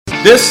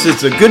This is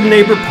the Good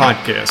Neighbor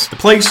Podcast, the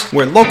place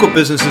where local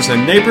businesses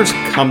and neighbors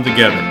come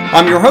together.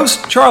 I'm your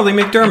host, Charlie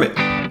McDermott.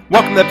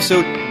 Welcome to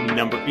episode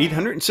number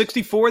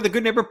 864 of the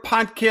Good Neighbor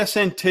Podcast,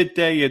 and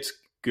today it's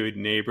good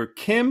neighbor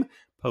Kim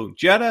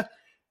Pogetta.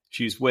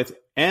 She's with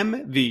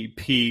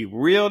MVP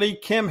Realty.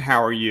 Kim,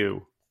 how are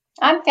you?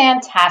 I'm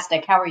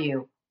fantastic. How are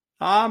you?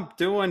 I'm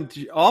doing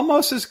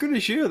almost as good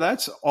as you.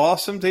 That's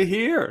awesome to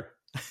hear.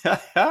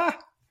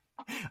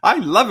 I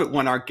love it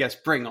when our guests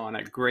bring on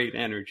a great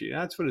energy.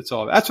 That's what it's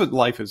all about. That's what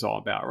life is all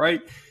about, right?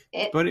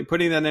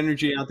 Putting that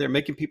energy out there,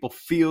 making people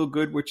feel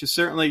good, which is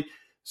certainly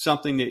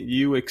something that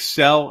you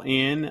excel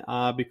in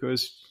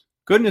because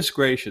goodness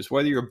gracious,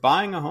 whether you're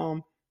buying a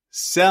home,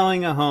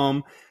 selling a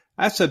home,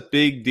 that's a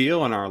big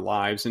deal in our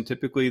lives. And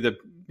typically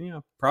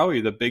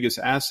probably the biggest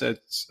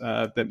assets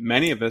that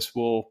many of us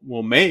will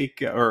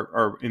make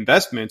or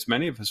investments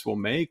many of us will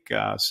make.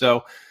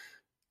 So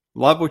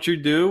love what you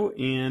do.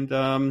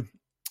 And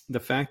the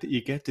fact that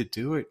you get to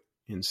do it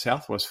in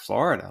Southwest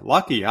Florida.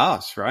 Lucky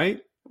us, right?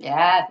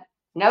 Yeah.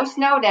 No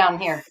snow down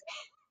here.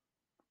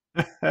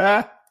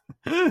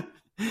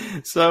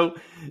 So,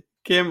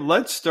 Kim,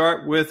 let's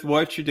start with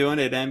what you're doing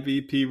at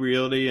MVP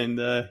Realty and,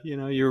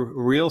 your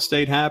real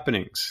estate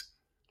happenings.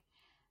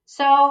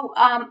 So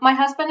my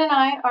husband and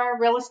I are a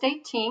real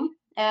estate team.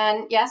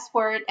 And yes,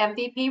 we're at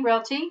MVP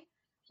Realty.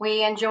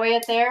 We enjoy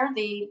it there.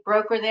 The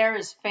broker there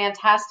is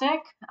fantastic.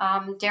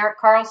 Derek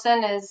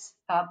Carlson is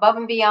above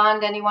and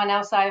beyond anyone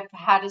else I've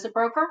had as a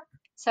broker.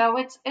 So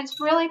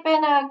it's really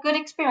been a good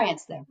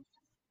experience there.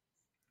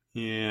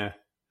 Yeah.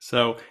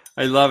 So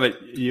I love it.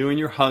 You and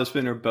your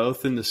husband are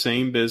both in the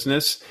same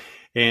business.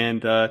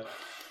 And,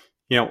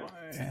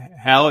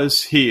 how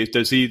is he?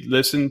 Does he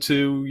listen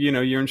to,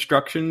 your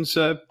instructions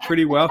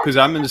pretty well? Because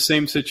I'm in the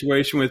same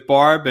situation with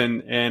Barb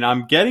and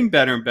I'm getting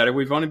better and better.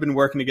 We've only been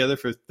working together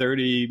for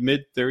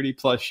mid 30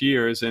 plus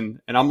years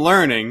and I'm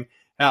learning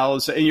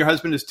and your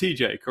husband is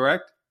TJ,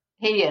 correct?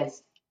 He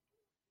is.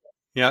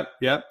 Yep.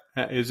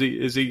 Is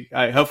he,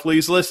 hopefully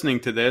he's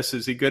listening to this.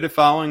 Is he good at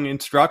following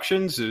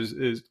instructions?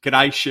 Can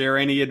I share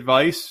any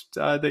advice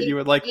that you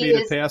would like me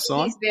to pass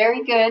on? He's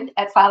very good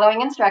at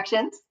following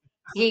instructions.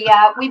 We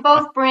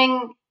both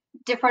bring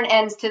different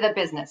ends to the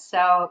business. So,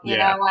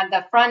 on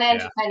the front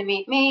end, you kind of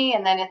meet me,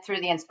 and then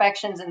through the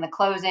inspections and the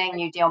closing,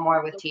 you deal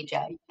more with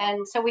TJ.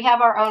 And so we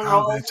have our own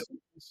roles.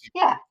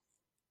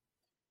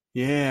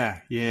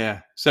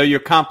 Yeah. So you're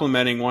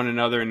complementing one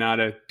another,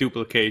 not a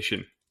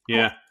duplication.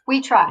 Yeah.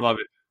 We try. Love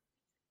it.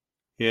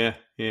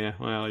 Yeah.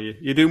 Well,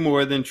 you do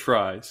more than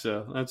try.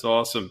 So that's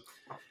awesome.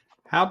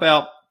 How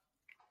about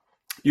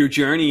your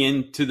journey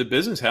into the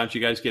business? How'd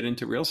you guys get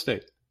into real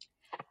estate?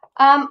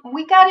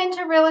 We got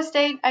into real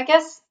estate. I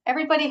guess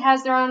everybody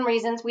has their own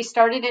reasons. We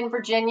started in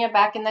Virginia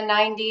back in the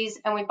 90s,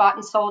 and we bought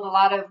and sold a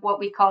lot of what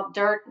we call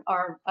dirt,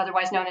 or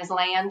otherwise known as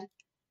land.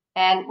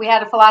 And we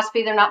had a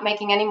philosophy, they're not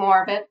making any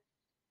more of it.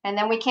 And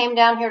then we came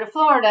down here to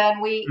Florida,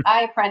 and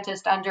I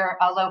apprenticed under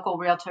a local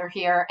realtor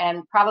here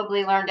and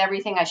probably learned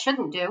everything I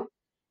shouldn't do.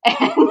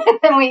 And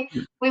then we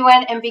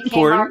went and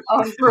became our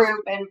own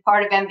group and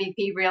part of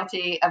MVP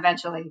Realty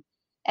eventually.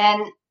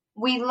 And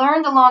we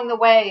learned along the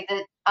way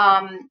that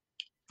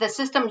the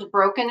system's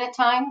broken at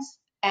times.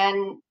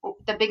 And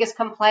the biggest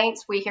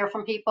complaints we hear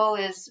from people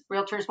is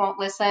realtors won't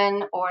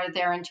listen, or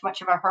they're in too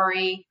much of a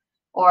hurry,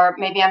 or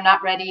maybe I'm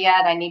not ready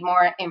yet, I need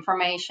more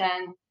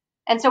information.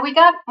 And so we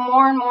got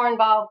more and more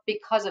involved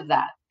because of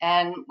that.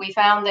 And we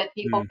found that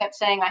people kept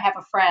saying, I have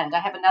a friend, I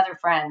have another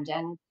friend.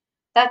 And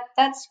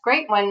that's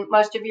great when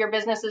most of your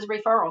business is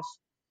referrals.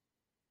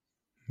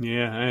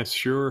 Yeah, it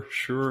sure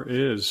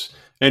is.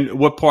 And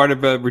what part of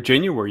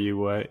Virginia were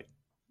you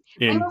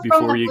in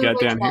before you got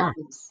down here?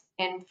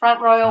 In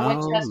Front Royal,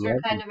 Winchester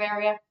kind of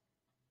area.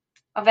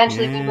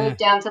 Eventually we moved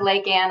down to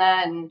Lake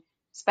Anna and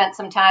spent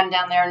some time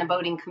down there in a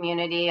boating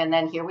community. And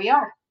then here we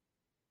are.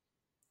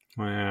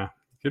 Wow.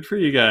 Good for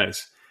you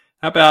guys.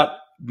 How about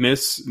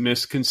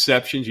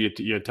misconceptions?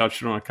 You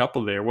touched on a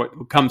couple there.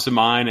 What comes to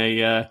mind,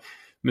 a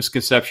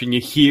misconception you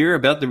hear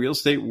about the real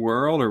estate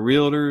world or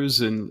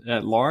realtors and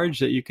at large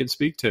that you can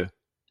speak to?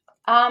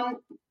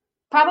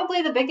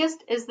 Probably the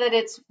biggest is that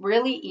it's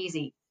really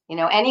easy.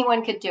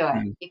 Anyone could do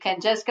it. You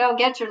can just go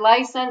get your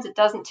license. It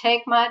doesn't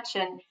take much,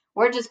 and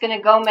we're just going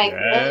to go make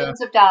millions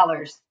of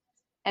dollars.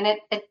 And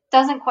it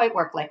doesn't quite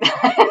work like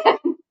that.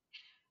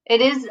 It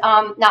is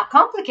not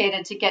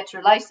complicated to get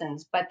your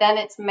license, but then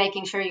it's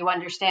making sure you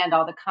understand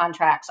all the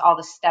contracts, all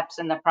the steps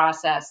in the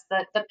process,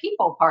 the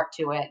people part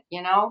to it.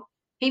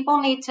 People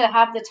need to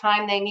have the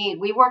time they need.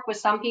 We work with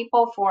some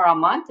people for a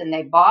month and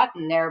they bought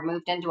and they're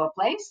moved into a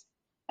place.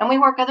 And we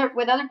work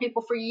with other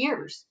people for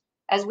years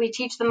as we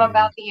teach them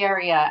about the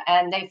area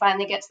and they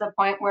finally get to the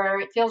point where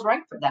it feels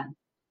right for them.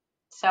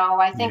 So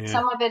I think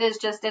some of it is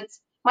just, it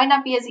might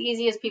not be as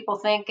easy as people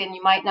think, and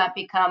you might not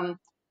become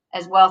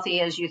as wealthy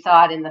as you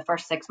thought in the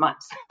first 6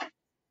 months.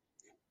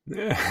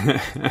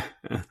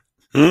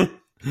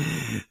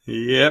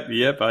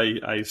 Yep.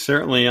 I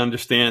certainly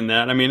understand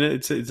that. I mean,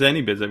 it's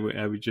any business.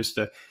 I would just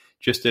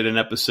did an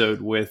episode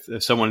with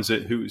someone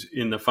who's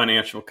in the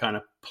financial kind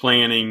of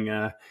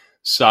planning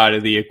side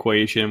of the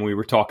equation. We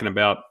were talking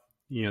about,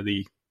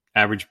 the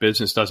average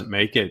business doesn't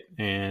make it.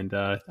 And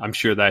I'm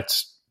sure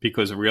that's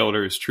because a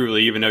realtor is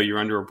truly, even though you're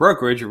under a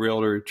brokerage, a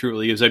realtor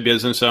truly is a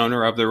business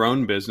owner of their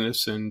own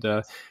business, and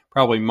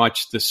probably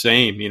much the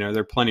same.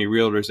 There are plenty of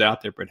realtors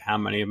out there, but how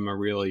many of them are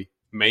really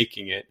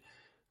making it?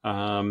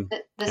 The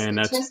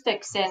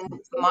statistics in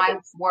my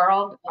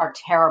world are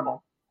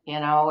terrible.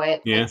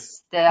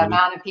 It's the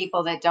amount of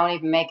people that don't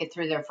even make it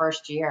through their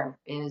first year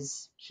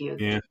is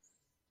huge. Yeah.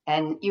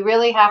 And you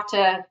really have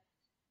to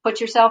put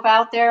yourself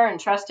out there and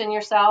trust in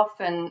yourself.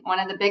 And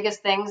one of the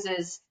biggest things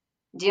is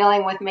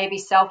dealing with maybe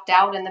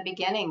self-doubt in the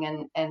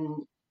beginning, and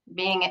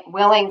being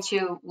willing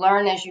to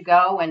learn as you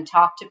go and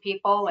talk to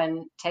people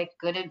and take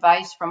good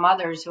advice from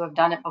others who have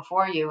done it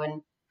before you,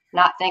 and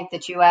not think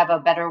that you have a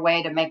better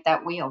way to make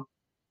that wheel.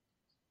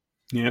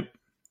 Yep.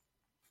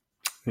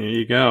 There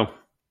you go.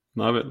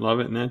 Love it. Love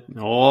it. And it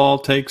all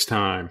takes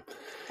time.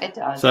 It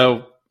does.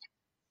 So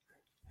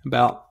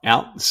about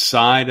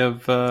outside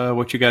of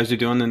what you guys are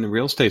doing in the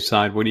real estate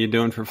side, what are you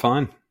doing for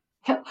fun?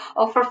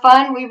 Oh, for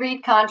fun, we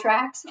read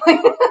contracts.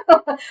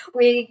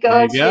 We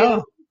go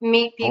to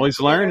meet people,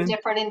 always learning,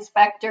 different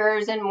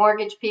inspectors and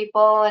mortgage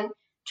people, and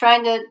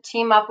trying to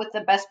team up with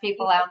the best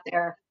people out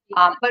there.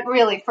 But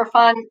really, for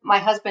fun, my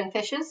husband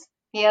fishes.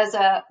 He has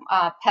a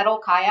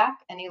pedal kayak,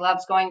 and he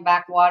loves going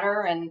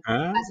backwater and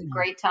has a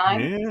great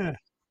time. Yeah.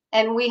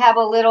 And we have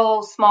a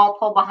little small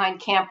pull-behind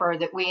camper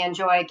that we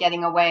enjoy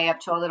getting away up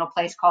to a little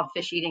place called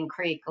Fish Eating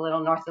Creek, a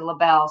little north of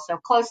LaBelle. So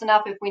close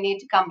enough if we need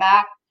to come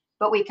back,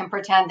 but we can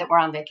pretend that we're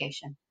on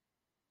vacation.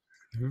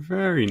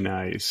 Very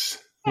nice.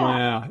 Yeah.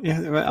 Wow.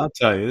 Yeah, I'll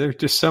tell you, there's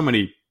just so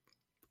many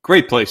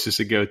great places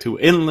to go to.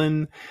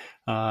 Inland,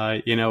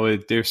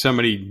 there's so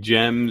many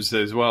gems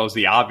as well as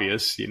the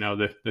obvious,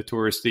 the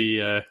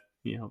touristy,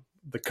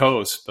 the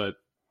coast. But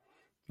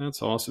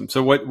that's awesome.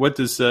 So what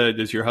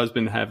does your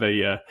husband have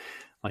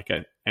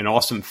an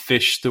awesome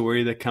fish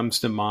story that comes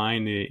to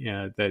mind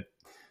that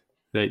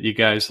you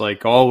guys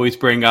always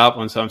bring up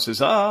when someone says,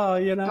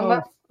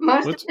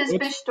 most of his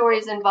fish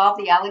stories involve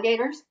the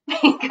alligators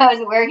because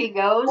where he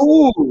goes,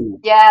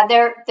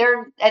 they're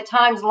at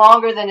times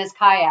longer than his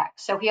kayak.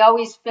 So he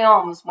always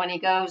films when he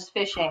goes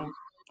fishing,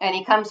 and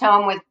he comes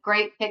home with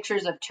great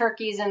pictures of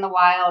turkeys in the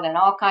wild and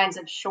all kinds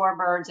of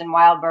shorebirds and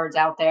wild birds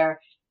out there.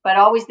 But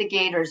always the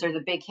gators are the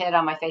big hit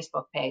on my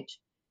Facebook page.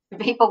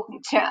 People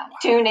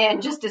tune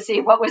in just to see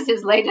what was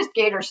his latest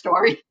gator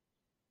story.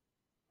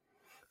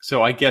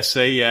 So I guess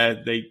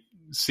they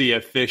see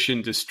a fish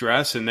in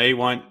distress and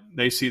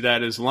they see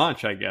that as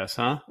lunch, I guess,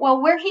 huh?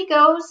 Well, where he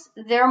goes,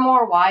 they're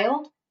more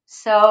wild.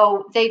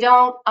 So they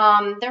don't,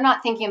 they're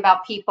not thinking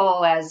about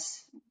people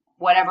as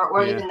whatever,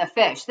 or even the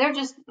fish. They're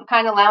just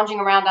kind of lounging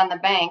around on the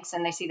banks,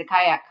 and they see the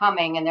kayak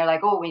coming, and they're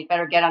like, oh, we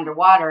better get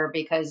underwater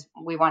because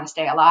we want to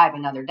stay alive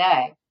another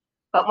day.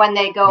 But when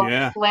they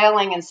go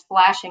flailing and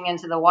splashing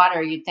into the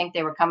water, you'd think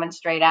they were coming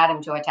straight at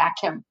him to attack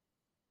him.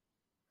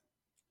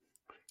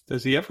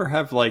 Does he ever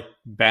have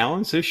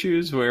balance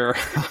issues where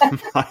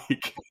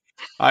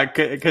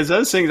because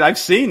those things, I've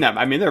seen them.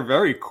 I mean, they're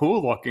very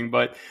cool looking,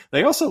 but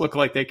they also look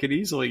like they could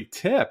easily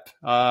tip.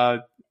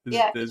 He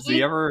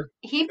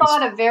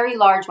bought a very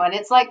large one.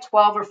 It's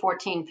 12 or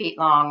 14 feet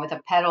long with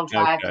a pedal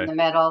drive in the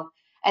middle.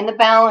 And the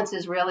balance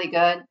is really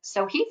good.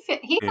 So he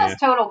has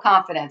total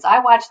confidence.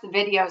 I watch the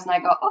videos and I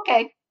go,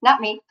 okay, not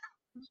me.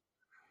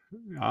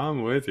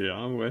 I'm with you.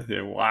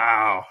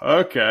 Wow.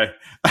 Okay.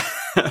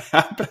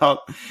 How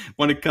about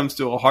when it comes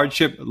to a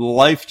hardship,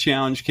 life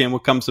challenge, Kim,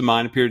 what comes to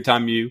mind? A period of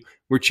time you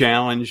were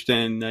challenged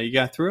and you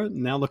got through it.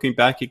 And now looking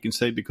back, you can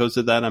say, because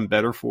of that, I'm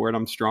better for it.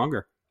 I'm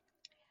stronger.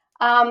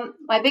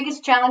 My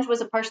biggest challenge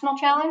was a personal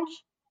challenge.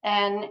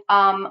 And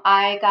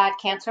I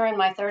got cancer in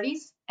my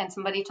 30s. And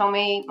somebody told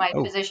me, my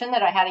physician,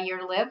 that I had a year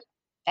to live.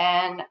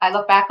 And I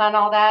look back on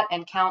all that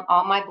and count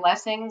all my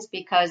blessings,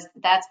 because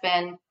that's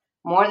been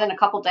more than a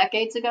couple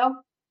decades ago.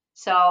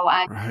 So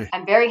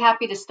I'm very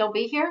happy to still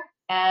be here.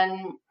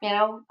 And,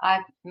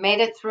 I've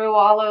made it through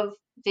all of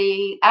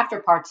the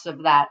after parts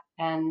of that.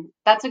 And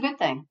that's a good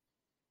thing,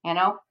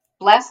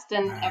 blessed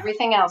and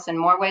everything else in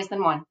more ways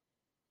than one.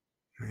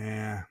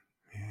 Yeah.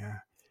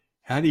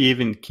 How do you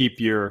even keep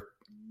your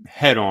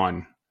head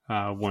on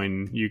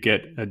when you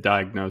get a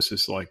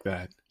diagnosis like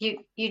that?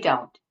 You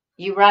don't.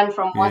 You run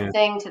from one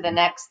thing to the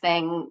next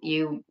thing.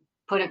 You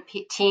put a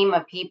team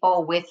of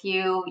people with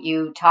you.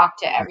 You talk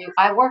to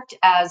I worked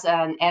as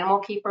an animal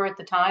keeper at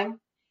the time,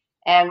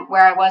 and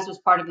where I was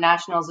part of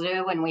National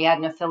Zoo, and we had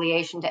an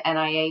affiliation to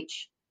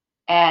NIH.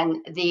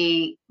 And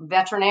the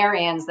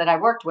veterinarians that I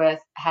worked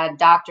with had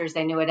doctors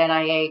they knew at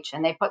NIH,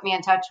 and they put me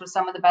in touch with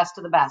some of the best.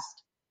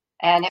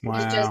 And it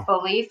was just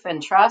belief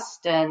and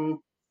trust and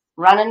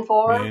running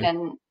forward.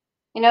 And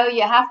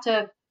you have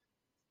to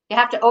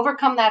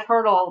overcome that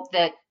hurdle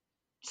that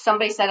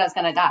somebody said I was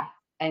going to die,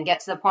 and get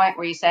to the point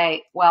where you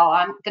say, well,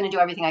 I'm going to do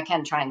everything I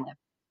can to try and live.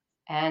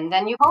 And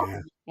then you hope,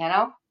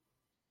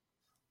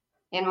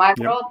 in my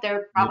world,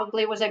 there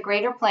probably was a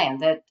greater plan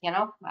that,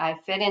 I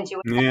fit into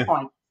at that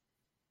point.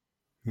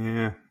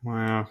 Yeah.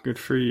 Wow. Good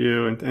for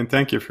you. And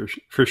thank you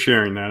for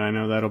sharing that. I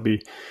know that'll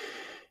be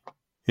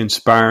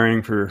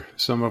inspiring for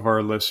some of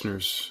our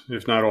listeners,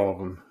 if not all of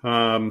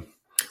them.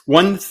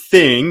 One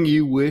thing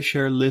you wish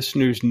our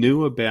listeners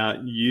knew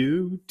about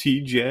you,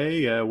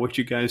 TJ, what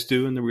you guys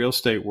do in the real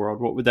estate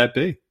world, what would that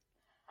be?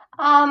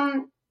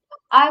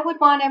 I would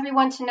want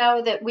everyone to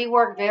know that we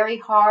work very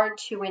hard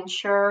to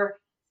ensure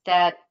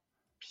that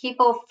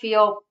people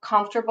feel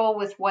comfortable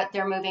with what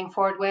they're moving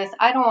forward with.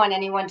 I don't want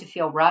anyone to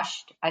feel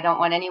rushed. I don't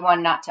want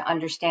anyone not to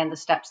understand the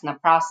steps in the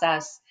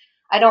process.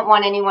 I don't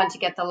want anyone to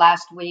get the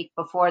last week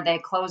before they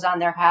close on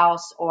their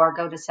house or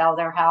go to sell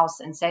their house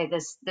and say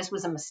this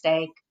was a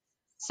mistake.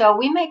 So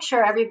we make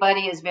sure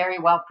everybody is very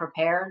well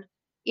prepared,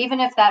 even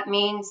if that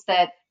means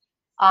that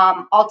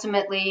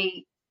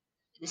ultimately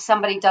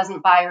somebody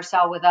doesn't buy or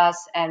sell with us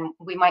and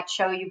we might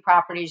show you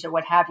properties or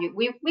what have you.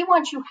 We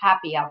want you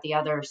happy out the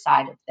other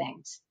side of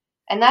things.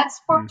 And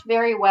that's worked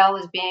very well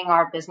as being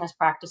our business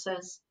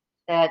practices,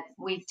 that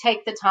we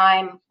take the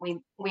time,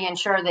 we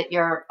ensure that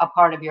you're a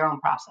part of your own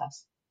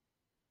process.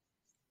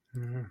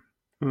 Well,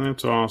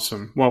 that's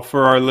awesome. Well,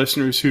 for our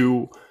listeners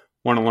who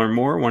want to learn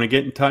more, want to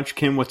get in touch,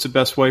 Kim, what's the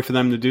best way for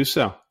them to do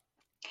so?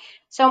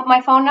 So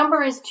my phone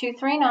number is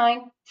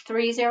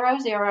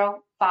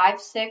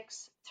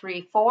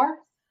 239-300-5634,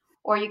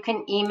 or you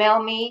can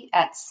email me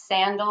at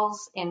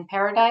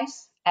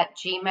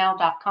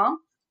sandalsinparadise@gmail.com.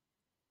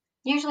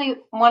 Usually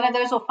one of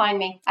those will find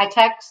me. I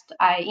text,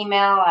 I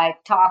email, I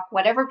talk,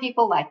 whatever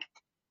people like.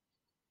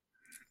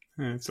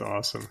 That's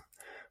awesome.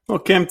 Well,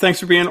 Kim, thanks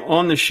for being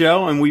on the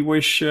show, and we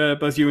wish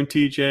both you and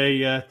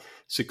TJ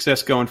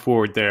success going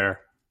forward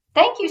there.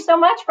 Thank you so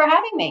much for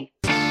having me.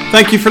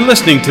 Thank you for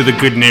listening to the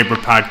Good Neighbor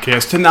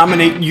Podcast. To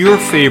nominate your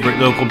favorite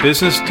local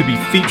business to be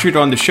featured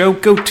on the show,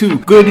 go to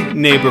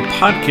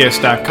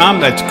goodneighborpodcast.com.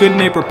 That's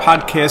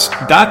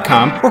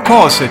goodneighborpodcast.com, or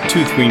call us at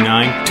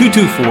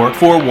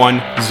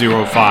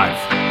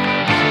 239-224-4105.